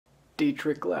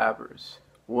Dietrich Labbers.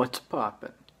 What's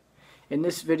poppin'? In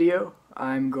this video,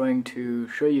 I'm going to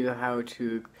show you how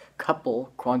to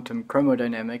couple quantum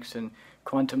chromodynamics and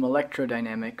quantum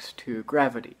electrodynamics to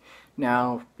gravity.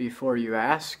 Now, before you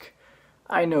ask,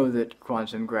 I know that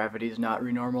quantum gravity is not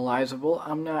renormalizable.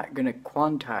 I'm not going to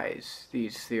quantize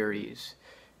these theories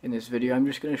in this video. I'm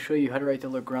just going to show you how to write the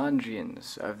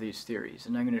Lagrangians of these theories,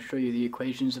 and I'm going to show you the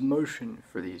equations of motion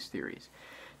for these theories.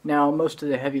 Now, most of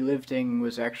the heavy lifting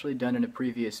was actually done in a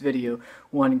previous video,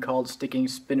 one called Sticking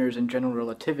Spinors in General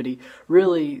Relativity.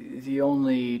 Really, the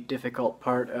only difficult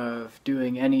part of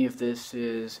doing any of this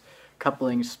is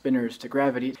coupling spinors to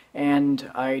gravity, and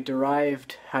I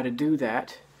derived how to do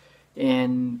that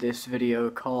in this video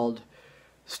called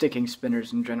Sticking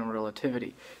Spinors in General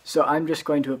Relativity. So I'm just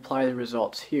going to apply the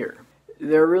results here.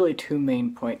 There are really two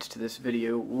main points to this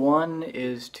video. One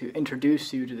is to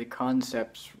introduce you to the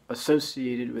concepts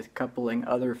associated with coupling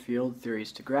other field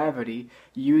theories to gravity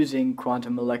using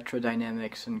quantum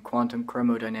electrodynamics and quantum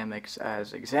chromodynamics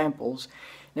as examples.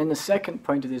 And the second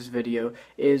point of this video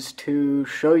is to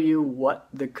show you what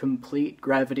the complete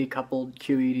gravity-coupled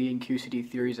QED and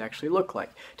QCD theories actually look like,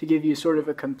 to give you sort of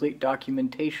a complete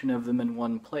documentation of them in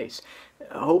one place.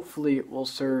 Hopefully it will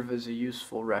serve as a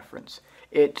useful reference.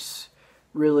 It's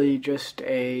really just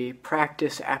a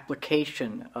practice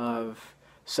application of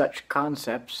such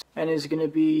concepts and is going to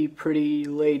be pretty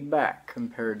laid back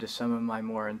compared to some of my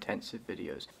more intensive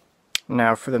videos.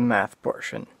 Now for the math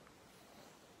portion.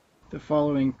 The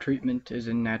following treatment is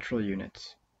in natural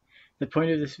units. The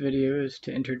point of this video is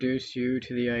to introduce you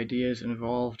to the ideas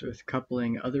involved with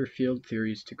coupling other field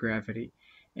theories to gravity,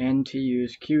 and to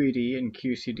use QED and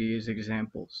QCD as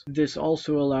examples. This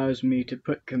also allows me to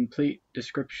put complete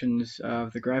descriptions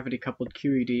of the gravity-coupled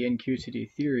QED and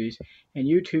QCD theories in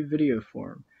YouTube video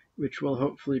form, which will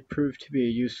hopefully prove to be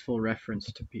a useful reference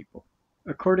to people.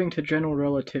 According to general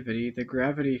relativity, the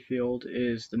gravity field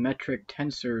is the metric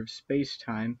tensor of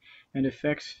space-time and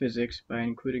affects physics by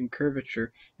including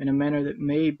curvature in a manner that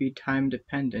may be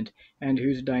time-dependent and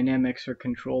whose dynamics are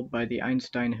controlled by the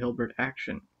Einstein-Hilbert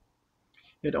action.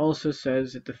 It also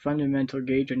says that the fundamental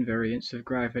gauge invariance of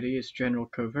gravity is general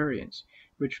covariance,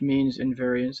 which means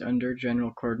invariance under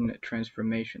general coordinate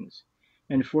transformations.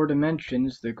 In 4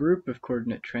 dimensions, the group of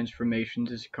coordinate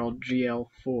transformations is called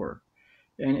GL4.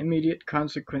 An immediate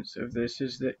consequence of this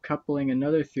is that coupling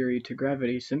another theory to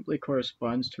gravity simply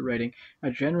corresponds to writing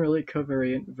a generally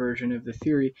covariant version of the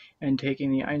theory and taking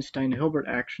the Einstein-Hilbert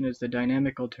action as the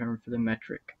dynamical term for the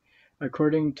metric.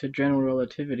 According to general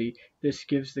relativity, this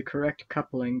gives the correct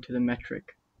coupling to the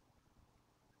metric.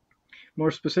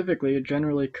 More specifically, a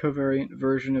generally covariant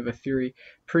version of a theory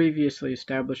previously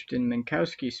established in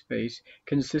Minkowski space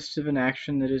consists of an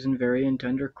action that is invariant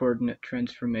under coordinate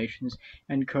transformations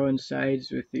and coincides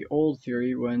with the old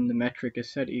theory when the metric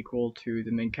is set equal to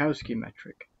the Minkowski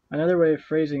metric. Another way of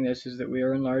phrasing this is that we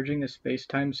are enlarging the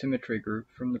space-time symmetry group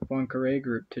from the Poincare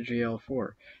group to GL4.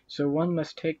 So one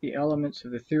must take the elements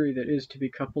of the theory that is to be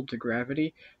coupled to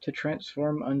gravity to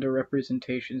transform under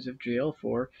representations of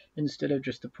GL4 instead of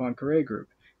just the Poincare group,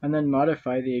 and then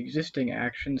modify the existing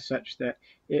action such that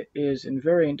it is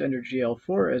invariant under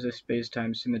GL4 as a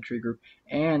space-time symmetry group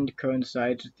and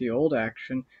coincides with the old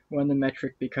action when the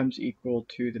metric becomes equal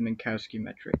to the Minkowski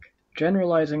metric.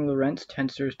 Generalizing Lorentz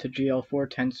tensors to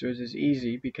GL4 tensors is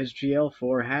easy because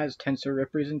GL4 has tensor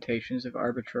representations of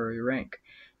arbitrary rank.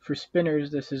 For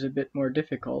spinors, this is a bit more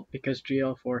difficult because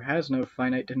GL4 has no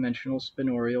finite dimensional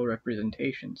spinorial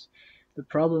representations. The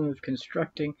problem of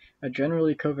constructing a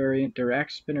generally covariant Dirac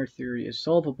spinor theory is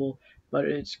solvable, but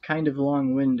it's kind of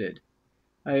long-winded.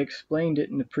 I explained it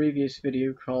in the previous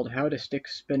video called How to Stick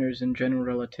Spinors in General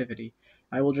Relativity.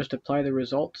 I will just apply the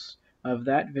results of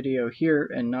that video here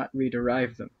and not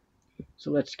rederive them. So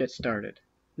let's get started.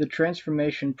 The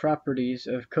transformation properties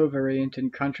of covariant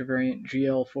and contravariant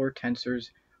GL4 tensors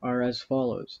are as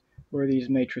follows, where these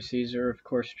matrices are of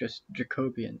course just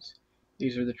Jacobians.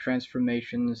 These are the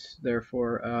transformations,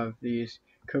 therefore, of these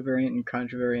covariant and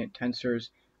contravariant tensors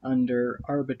under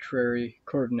arbitrary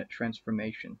coordinate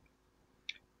transformation.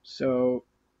 So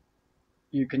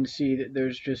you can see that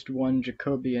there's just one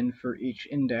Jacobian for each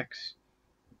index,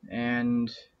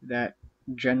 and that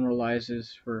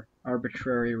generalizes for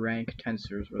arbitrary rank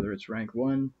tensors, whether it's rank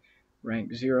 1,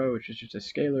 rank 0, which is just a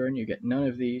scalar, and you get none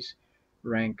of these,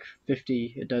 rank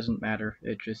 50, it doesn't matter,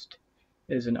 it just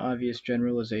is an obvious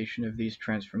generalization of these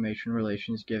transformation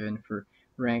relations given for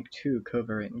rank 2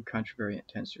 covariant and contravariant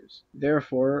tensors.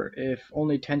 Therefore, if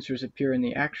only tensors appear in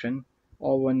the action,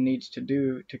 all one needs to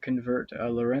do to convert a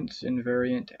Lorentz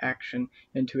invariant action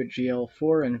into a GL4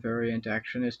 invariant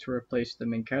action is to replace the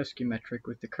Minkowski metric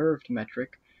with the curved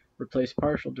metric, replace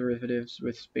partial derivatives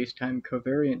with spacetime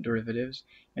covariant derivatives,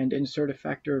 and insert a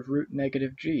factor of root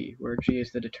negative g, where g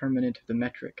is the determinant of the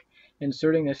metric.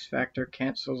 Inserting this factor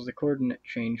cancels the coordinate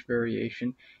change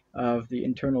variation of the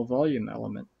internal volume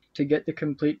element. To get the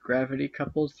complete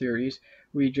gravity-coupled theories,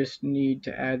 we just need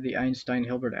to add the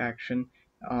Einstein-Hilbert action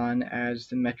on as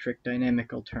the metric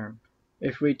dynamical term.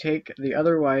 If we take the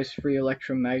otherwise free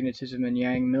electromagnetism and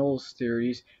Yang-Mills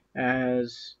theories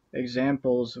as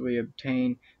examples, we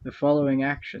obtain the following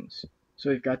actions. So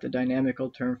we've got the dynamical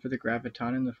term for the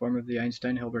graviton in the form of the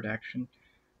Einstein-Hilbert action.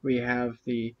 We have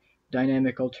the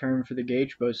dynamical term for the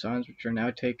gauge bosons, which are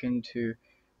now taken to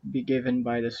be given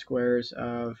by the squares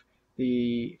of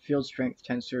the field strength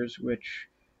tensors, which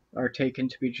are taken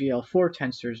to be GL4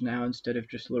 tensors now instead of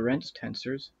just Lorentz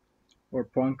tensors or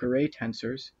Poincare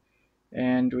tensors.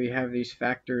 And we have these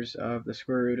factors of the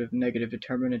square root of negative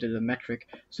determinant of the metric,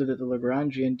 so that the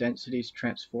Lagrangian densities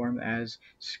transform as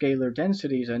scalar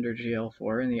densities under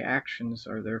GL4, and the actions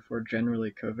are therefore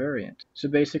generally covariant. So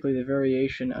basically the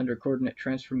variation under coordinate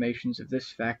transformations of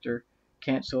this factor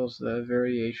cancels the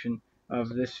variation of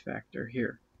this factor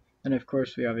here. And of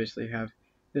course we obviously have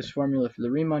this formula for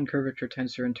the Riemann curvature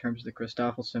tensor in terms of the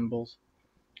Christoffel symbols,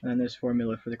 and then this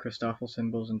formula for the Christoffel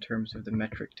symbols in terms of the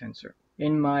metric tensor.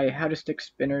 In my How to Stick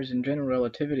Spinors in General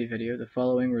Relativity video, the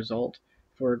following result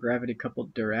for a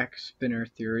gravity-coupled Dirac spinor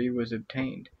theory was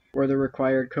obtained, where the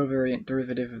required covariant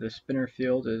derivative of the spinor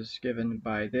field is given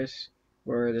by this,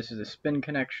 where this is a spin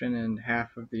connection and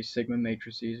half of the sigma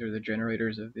matrices, or the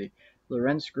generators of the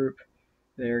Lorentz group,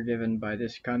 they are given by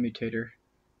this commutator,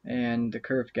 and the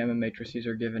curved gamma matrices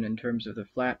are given in terms of the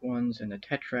flat ones and the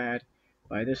tetrad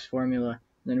by this formula.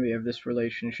 Then we have this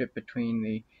relationship between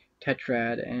the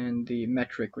tetrad and the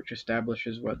metric, which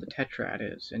establishes what the tetrad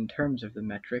is in terms of the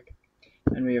metric.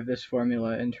 And we have this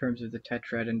formula in terms of the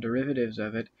tetrad and derivatives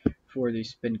of it for the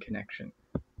spin connection.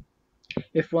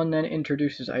 If one then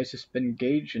introduces isospin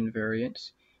gauge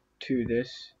invariance to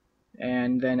this,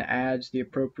 and then adds the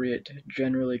appropriate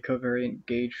generally covariant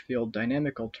gauge field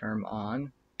dynamical term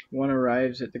on, one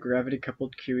arrives at the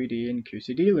gravity-coupled QED and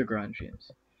QCD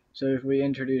Lagrangians. So if we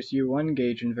introduce U1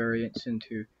 gauge invariance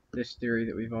into this theory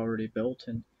that we've already built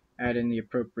and add in the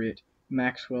appropriate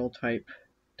Maxwell-type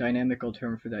dynamical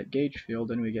term for that gauge field,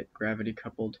 then we get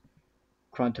gravity-coupled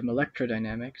quantum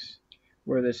electrodynamics,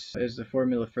 where this is the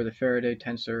formula for the Faraday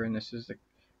tensor, and this is the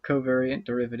covariant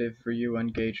derivative for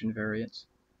U1 gauge invariance.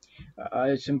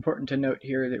 It's important to note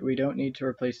here that we don't need to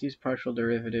replace these partial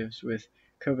derivatives with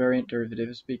covariant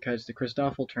derivatives because the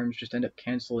Christoffel terms just end up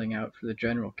canceling out for the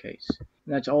general case.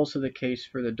 And that's also the case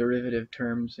for the derivative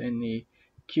terms in the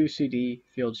QCD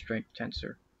field strength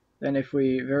tensor. Then if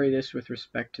we vary this with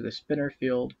respect to the spinor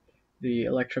field, the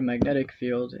electromagnetic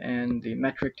field, and the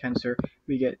metric tensor,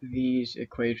 we get these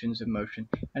equations of motion.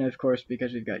 And of course,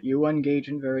 because we've got U1 gauge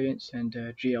invariance and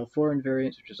GL4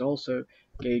 invariance, which is also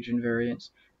gauge invariance,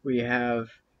 we have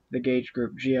the gauge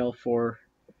group GL4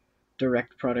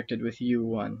 direct producted with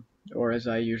U1, or as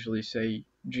I usually say,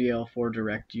 GL4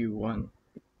 direct U1.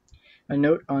 A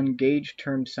note on gauge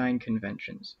term sign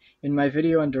conventions. In my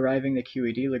video on deriving the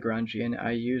QED Lagrangian,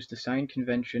 I used the sign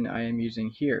convention I am using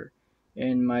here.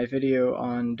 In my video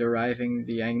on deriving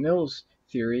the Yang-Mills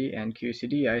theory and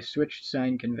QCD, I switched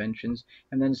sign conventions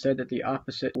and then said that the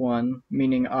opposite one,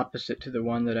 meaning opposite to the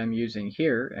one that I'm using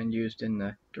here and used in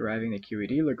the deriving the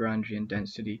QED Lagrangian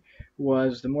density,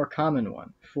 was the more common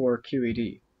one for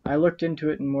QED. I looked into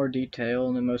it in more detail,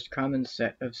 and the most common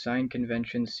set of sign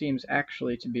conventions seems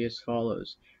actually to be as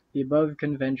follows. The above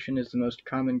convention is the most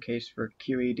common case for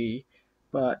QED,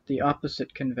 but the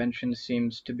opposite convention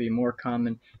seems to be more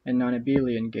common in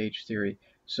non-abelian gauge theory,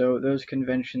 so those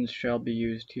conventions shall be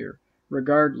used here.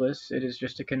 Regardless, it is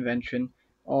just a convention.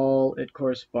 All it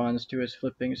corresponds to is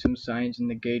flipping some signs in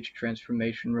the gauge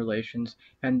transformation relations,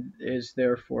 and is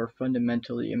therefore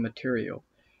fundamentally immaterial.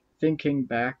 Thinking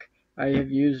back, I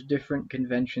have used different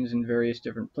conventions in various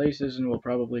different places and will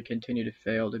probably continue to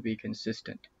fail to be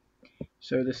consistent.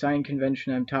 So the sign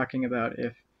convention I'm talking about,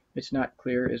 if it's not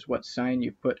clear, is what sign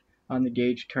you put on the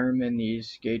gauge term in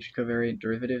these gauge covariant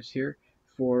derivatives here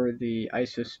for the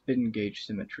isospin gauge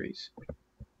symmetries.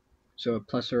 So a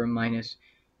plus or a minus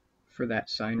for that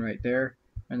sign right there,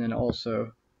 and then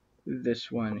also this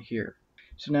one here.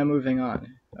 So now moving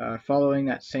on. Following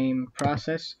that same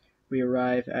process, we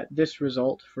arrive at this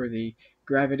result for the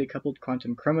gravity-coupled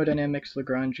quantum chromodynamics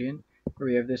Lagrangian, where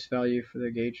we have this value for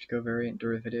the gauged covariant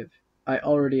derivative. I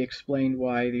already explained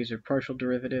why these are partial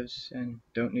derivatives and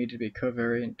don't need to be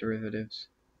covariant derivatives,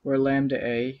 where lambda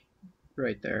A,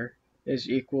 right there, is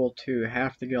equal to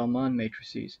half the Gell-Mann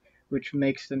matrices, which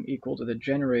makes them equal to the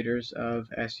generators of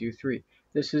SU3.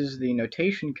 This is the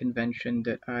notation convention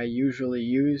that I usually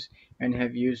use and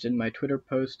have used in my Twitter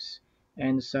posts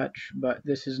and such, but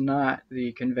this is not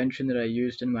the convention that I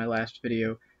used in my last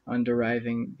video on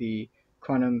deriving the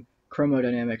quantum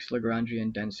chromodynamics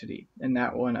Lagrangian density. In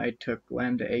that one, I took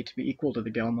lambda A to be equal to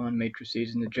the Gelman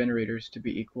matrices and the generators to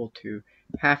be equal to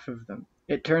half of them.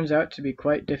 It turns out to be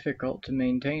quite difficult to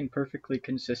maintain perfectly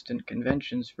consistent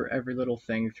conventions for every little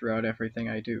thing throughout everything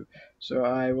I do, so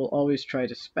I will always try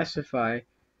to specify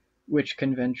which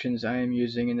conventions I am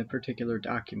using in the particular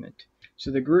document.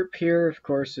 So the group here, of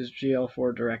course, is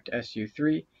GL4 direct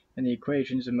SU3, and the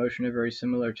equations of motion are very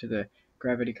similar to the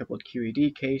gravity-coupled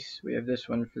QED case. We have this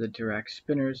one for the Dirac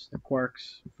spinors, the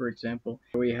quarks, for example.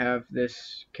 We have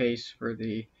this case for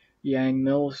the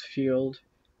Yang-Mills field,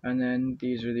 and then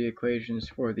these are the equations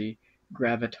for the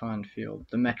graviton field,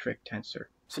 the metric tensor.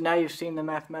 So now you've seen the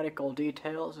mathematical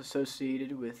details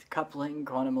associated with coupling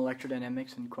quantum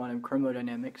electrodynamics and quantum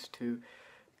chromodynamics to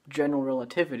general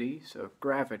relativity, so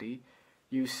gravity.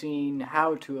 You've seen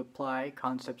how to apply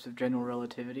concepts of general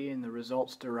relativity and the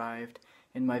results derived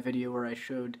in my video where I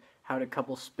showed how to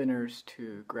couple spinors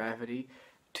to gravity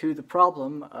to the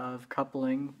problem of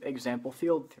coupling example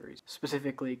field theories,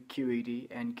 specifically QED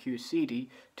and QCD,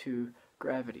 to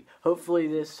gravity. Hopefully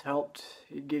this helped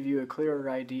give you a clearer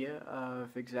idea of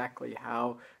exactly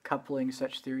how coupling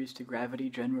such theories to gravity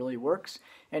generally works,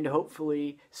 and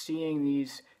hopefully seeing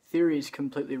these theories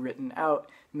completely written out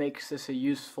makes this a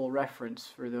useful reference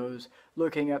for those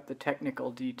looking up the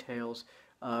technical details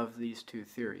of these two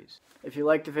theories. If you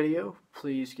liked the video,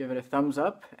 please give it a thumbs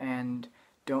up and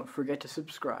don't forget to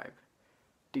subscribe.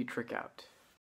 Dietrich out.